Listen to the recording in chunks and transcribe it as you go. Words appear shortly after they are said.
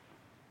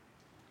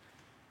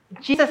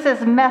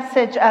Jesus'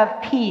 message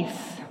of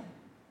peace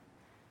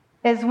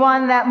is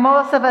one that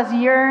most of us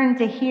yearn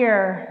to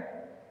hear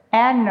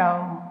and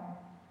know.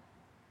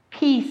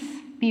 Peace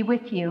be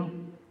with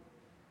you.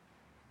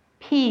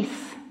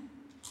 Peace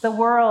the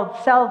world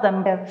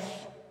seldom gives.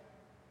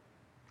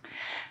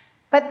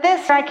 But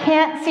this, I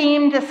can't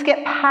seem to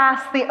skip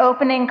past the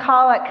opening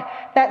collect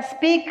that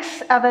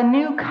speaks of a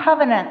new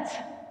covenant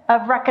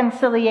of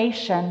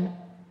reconciliation.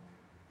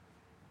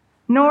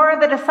 Nor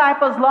the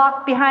disciples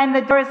locked behind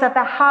the doors of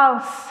the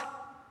house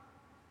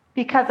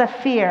because of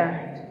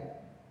fear.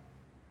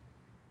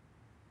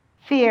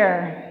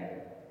 Fear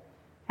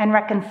and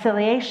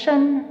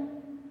reconciliation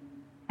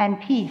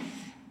and peace.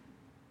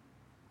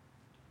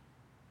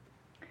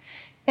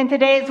 In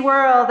today's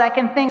world, I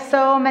can think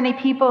so many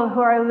people who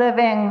are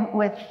living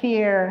with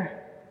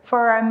fear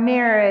for a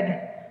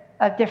myriad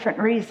of different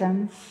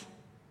reasons.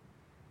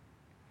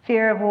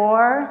 Fear of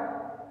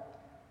war,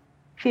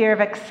 fear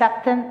of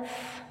acceptance,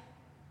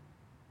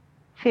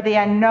 fear of the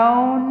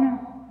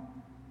unknown,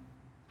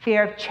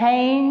 fear of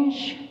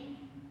change,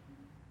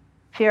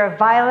 fear of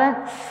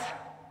violence,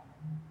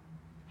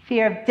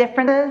 fear of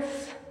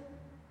differences,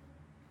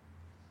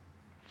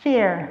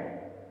 fear.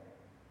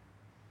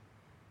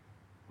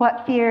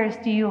 What fears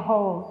do you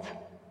hold?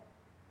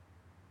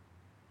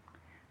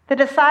 The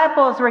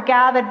disciples were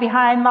gathered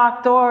behind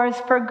locked doors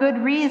for good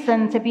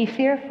reason to be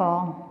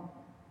fearful.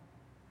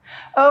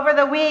 Over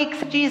the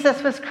weeks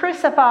Jesus was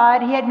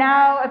crucified, he had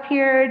now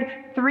appeared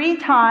 3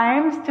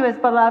 times to his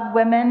beloved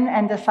women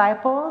and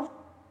disciples.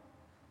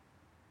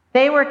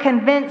 They were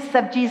convinced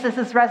of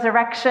Jesus'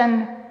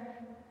 resurrection,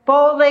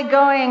 boldly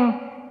going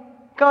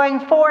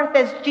forth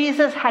as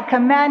Jesus had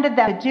commanded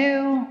them to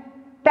do,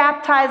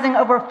 baptizing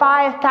over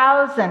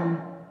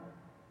 5,000,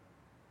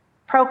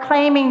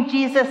 proclaiming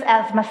Jesus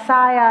as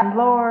Messiah and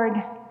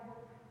Lord,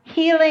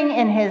 healing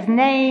in his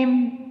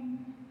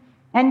name,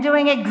 and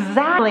doing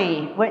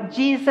exactly what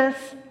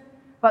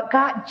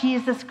got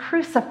Jesus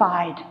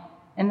crucified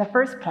in the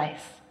first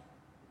place.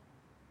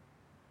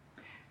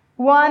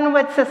 One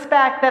would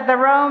suspect that the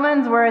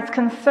Romans were as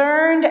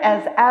concerned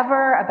as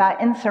ever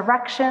about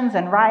insurrections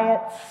and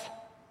riots,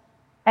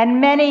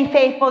 and many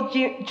faithful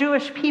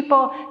Jewish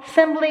people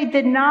simply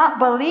did not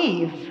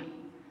believe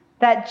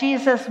that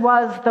Jesus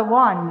was the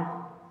one.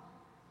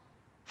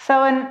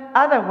 So in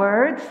other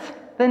words,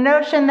 the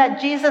notion that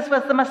Jesus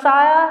was the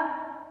Messiah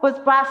was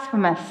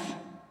blasphemous.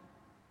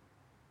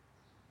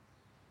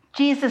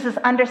 Jesus'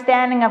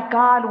 understanding of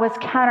God was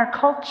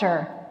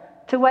counterculture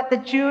to what the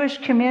Jewish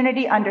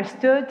community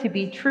understood to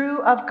be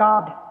true of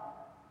God.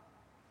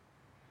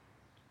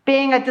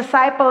 Being a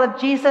disciple of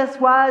Jesus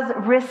was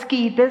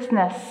risky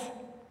business.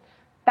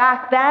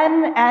 Back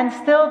then and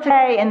still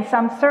today in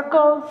some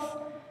circles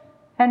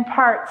and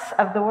parts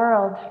of the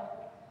world.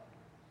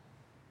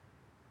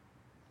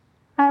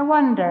 I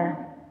wonder,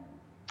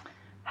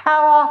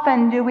 how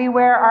often do we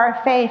wear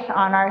our faith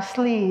on our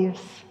sleeves,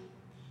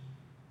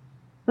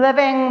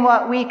 living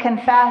what we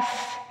confess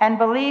and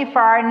believe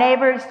for our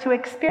neighbors to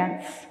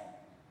experience?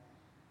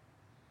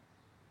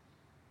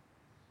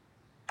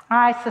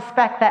 I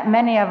suspect that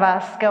many of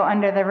us go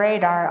under the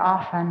radar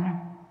often.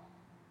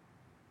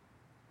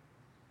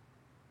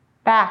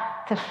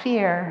 Back to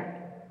fear,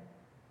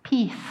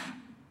 peace,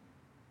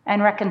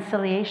 and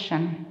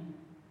reconciliation.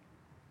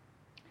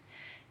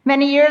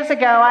 Many years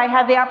ago, I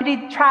had the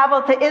opportunity to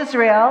travel to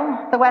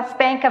Israel, the West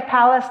Bank of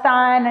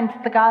Palestine, and to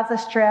the Gaza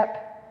Strip.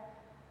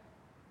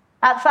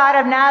 Outside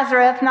of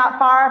Nazareth, not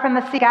far from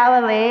the Sea of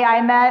Galilee,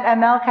 I met a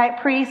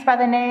Melkite priest by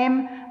the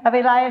name of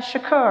Elias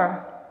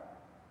Shakur.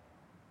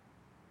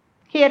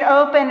 He had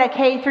opened a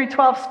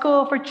K-12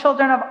 school for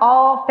children of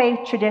all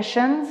faith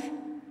traditions,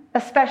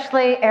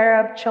 especially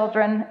Arab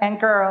children and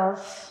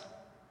girls.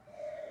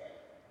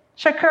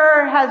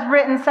 Shakur has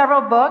written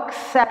several books,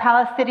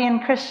 Palestinian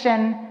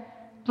Christian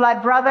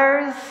Blood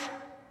Brothers,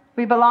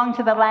 We Belong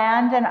to the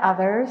Land, and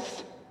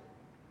others.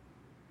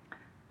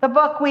 The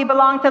book, We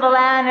Belong to the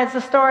Land, is the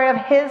story of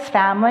his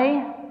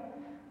family,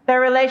 their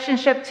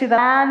relationship to the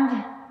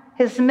land,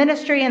 his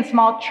ministry in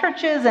small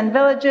churches and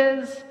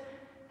villages,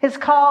 his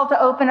call to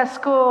open a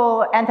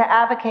school and to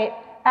advocate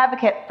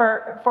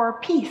for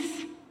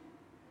peace.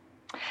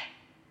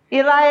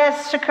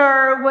 Elias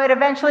Shakur would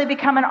eventually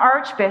become an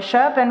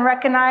archbishop and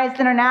recognized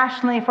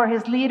internationally for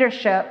his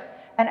leadership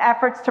and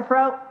efforts to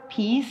promote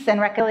peace and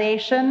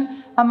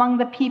reconciliation among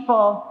the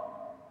people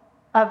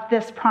of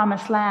this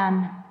promised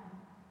land.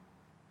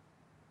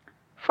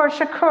 For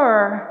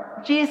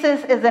Shakur,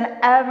 Jesus is an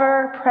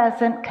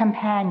ever-present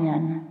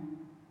companion.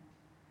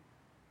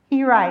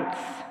 He writes,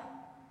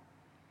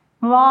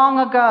 "Long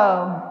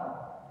ago,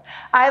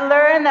 I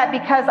learned that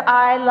because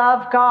I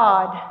love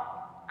God,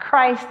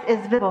 Christ is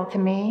visible to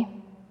me.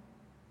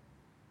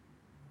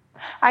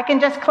 I can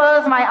just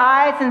close my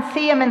eyes and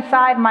see him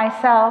inside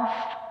myself.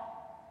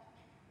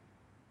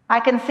 I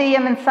can see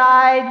him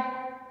inside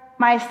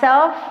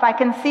myself. I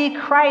can see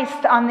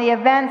Christ on the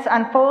events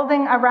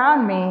unfolding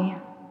around me.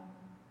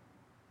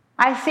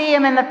 I see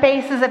him in the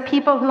faces of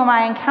people whom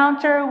I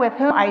encounter, with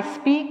whom I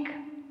speak.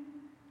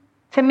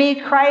 To me,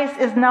 Christ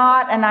is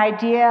not an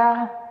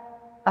idea,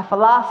 a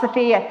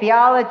philosophy, a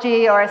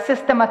theology, or a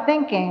system of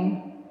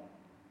thinking.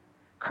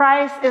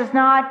 Christ is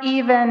not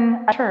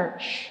even a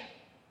church.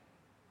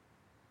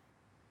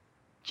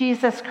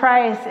 Jesus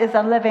Christ is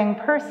a living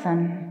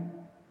person,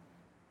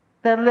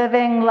 the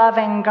living,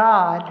 loving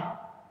God.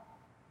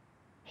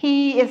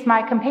 He is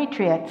my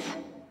compatriot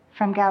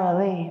from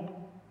Galilee.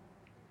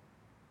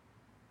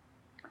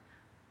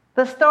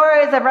 The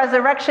stories of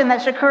resurrection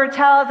that Shakur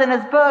tells in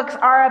his books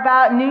are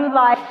about new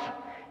life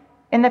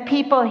in the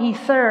people he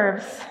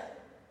serves.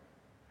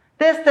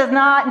 This does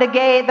not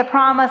negate the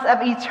promise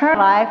of eternal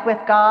life with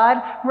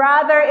God.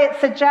 Rather, it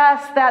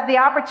suggests that the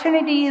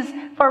opportunities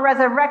for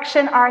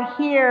resurrection are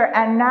here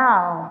and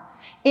now,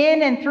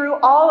 in and through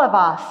all of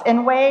us,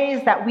 in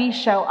ways that we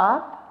show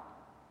up,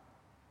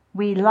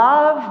 we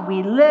love,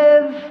 we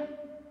live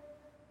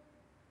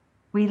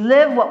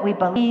what we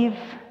believe,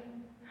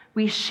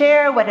 we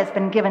share what has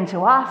been given to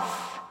us,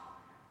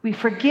 we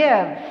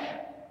forgive,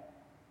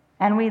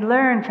 and we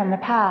learn from the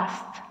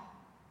past.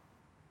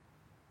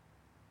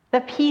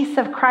 The peace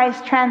of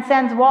Christ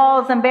transcends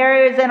walls and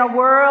barriers in a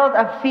world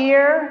of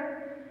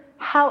fear.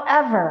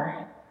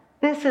 However,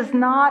 this is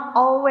not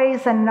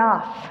always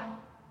enough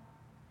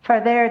for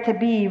there to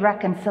be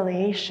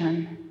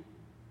reconciliation.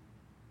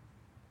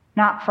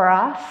 Not for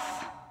us,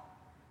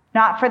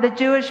 not for the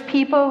Jewish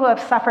people who have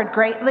suffered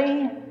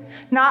greatly,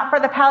 not for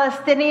the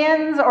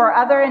Palestinians or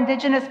other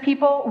indigenous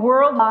people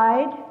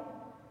worldwide,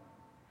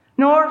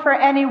 nor for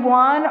any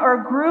one or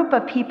group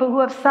of people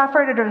who have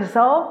suffered as a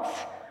result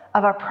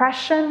of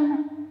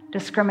oppression,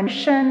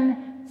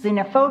 discrimination,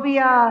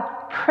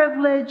 xenophobia,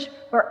 privilege,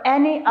 or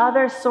any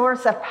other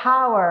source of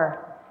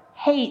power,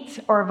 hate,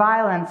 or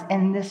violence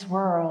in this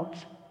world.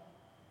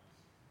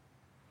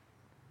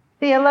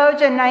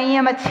 Theologian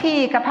Naim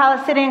Atik, a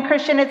Palestinian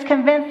Christian, is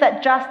convinced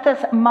that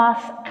justice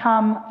must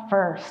come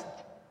first.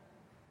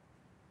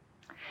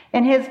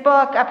 In his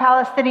book, A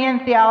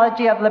Palestinian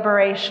Theology of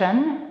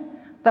Liberation,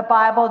 The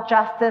Bible,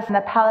 Justice, and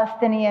the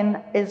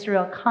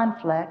Palestinian-Israel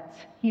Conflict,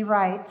 he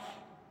writes,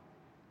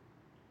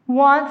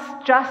 "Once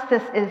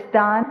justice is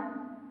done,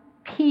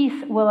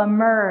 peace will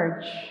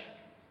emerge.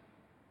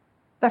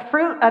 The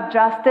fruit of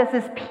justice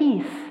is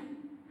peace,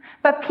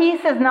 but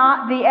peace is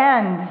not the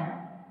end.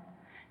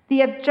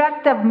 The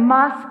objective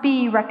must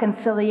be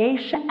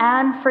reconciliation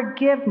and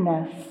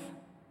forgiveness.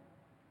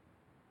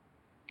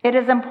 It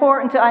is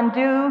important to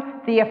undo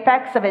the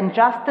effects of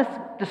injustice,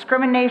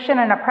 discrimination,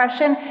 and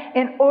oppression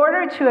in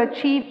order to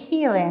achieve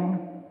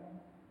healing.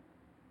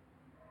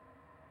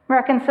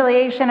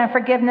 Reconciliation and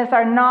forgiveness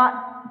are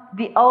not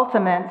the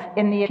ultimate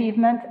in the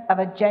achievement of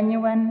a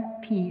genuine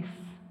peace."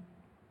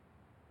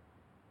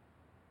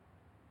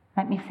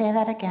 Let me say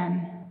that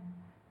again.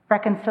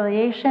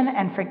 Reconciliation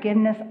and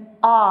forgiveness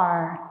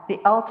are the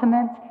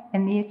ultimate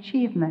in the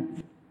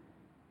achievement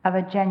of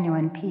a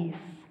genuine peace.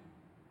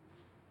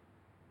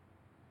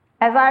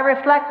 As I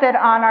reflected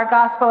on our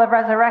gospel of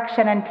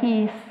resurrection and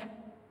peace,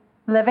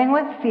 living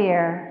with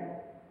fear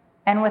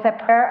and with a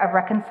prayer of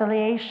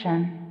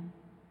reconciliation,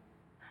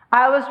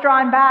 I was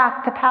drawn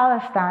back to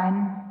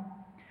Palestine,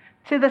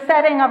 to the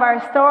setting of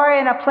our story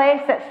in a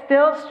place that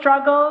still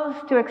struggles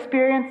to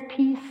experience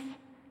peace,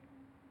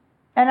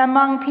 and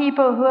among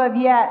people who have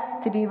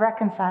yet to be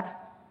reconciled.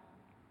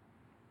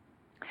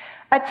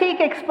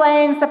 Atik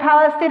explains the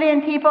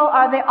Palestinian people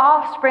are the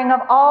offspring of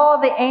all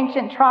the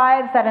ancient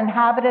tribes that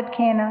inhabited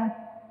Canaan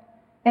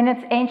in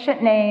its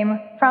ancient name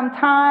from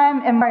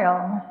time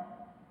immemorial.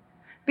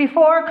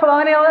 Before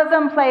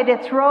colonialism played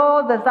its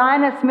role, the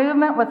Zionist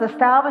movement was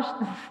established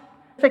to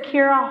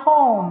secure a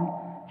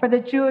home for the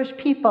Jewish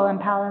people in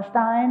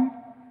Palestine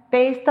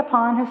based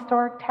upon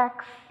historic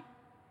texts.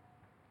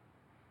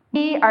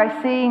 We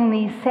are seeing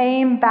these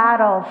same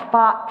battles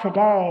fought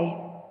today,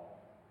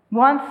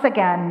 once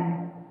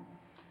again,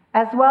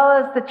 as well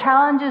as the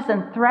challenges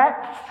and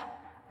threats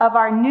of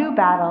our new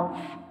battles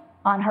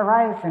on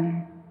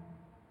horizon.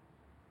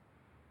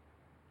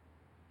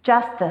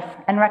 Justice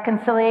and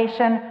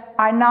reconciliation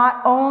are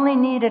not only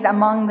needed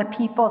among the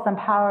peoples and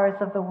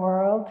powers of the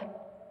world.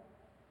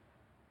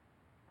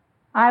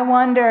 I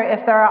wonder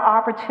if there are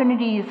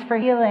opportunities for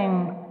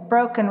healing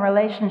broken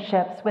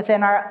relationships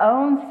within our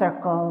own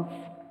circles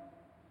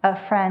of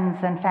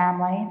friends and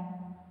family,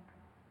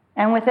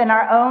 and within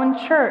our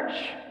own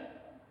church,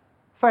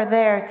 for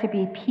there to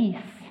be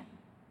peace,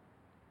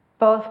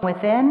 both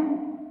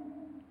within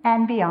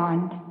and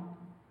beyond.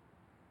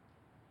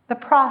 The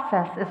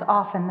process is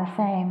often the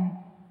same.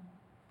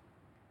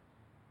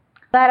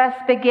 Let us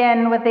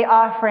begin with the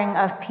offering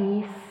of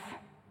peace.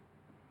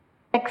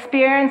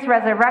 Experience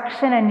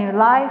resurrection and new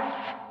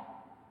life.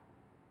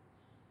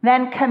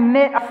 Then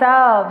commit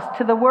ourselves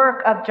to the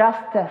work of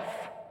justice,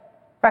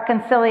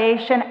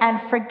 reconciliation,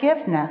 and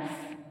forgiveness,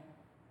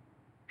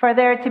 for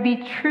there to be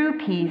true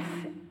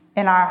peace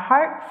in our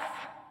hearts,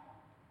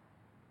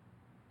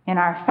 in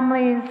our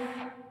families,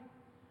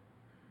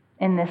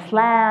 in this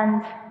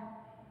land,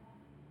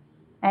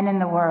 and in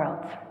the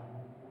world.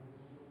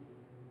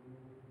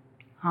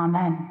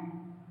 Amen.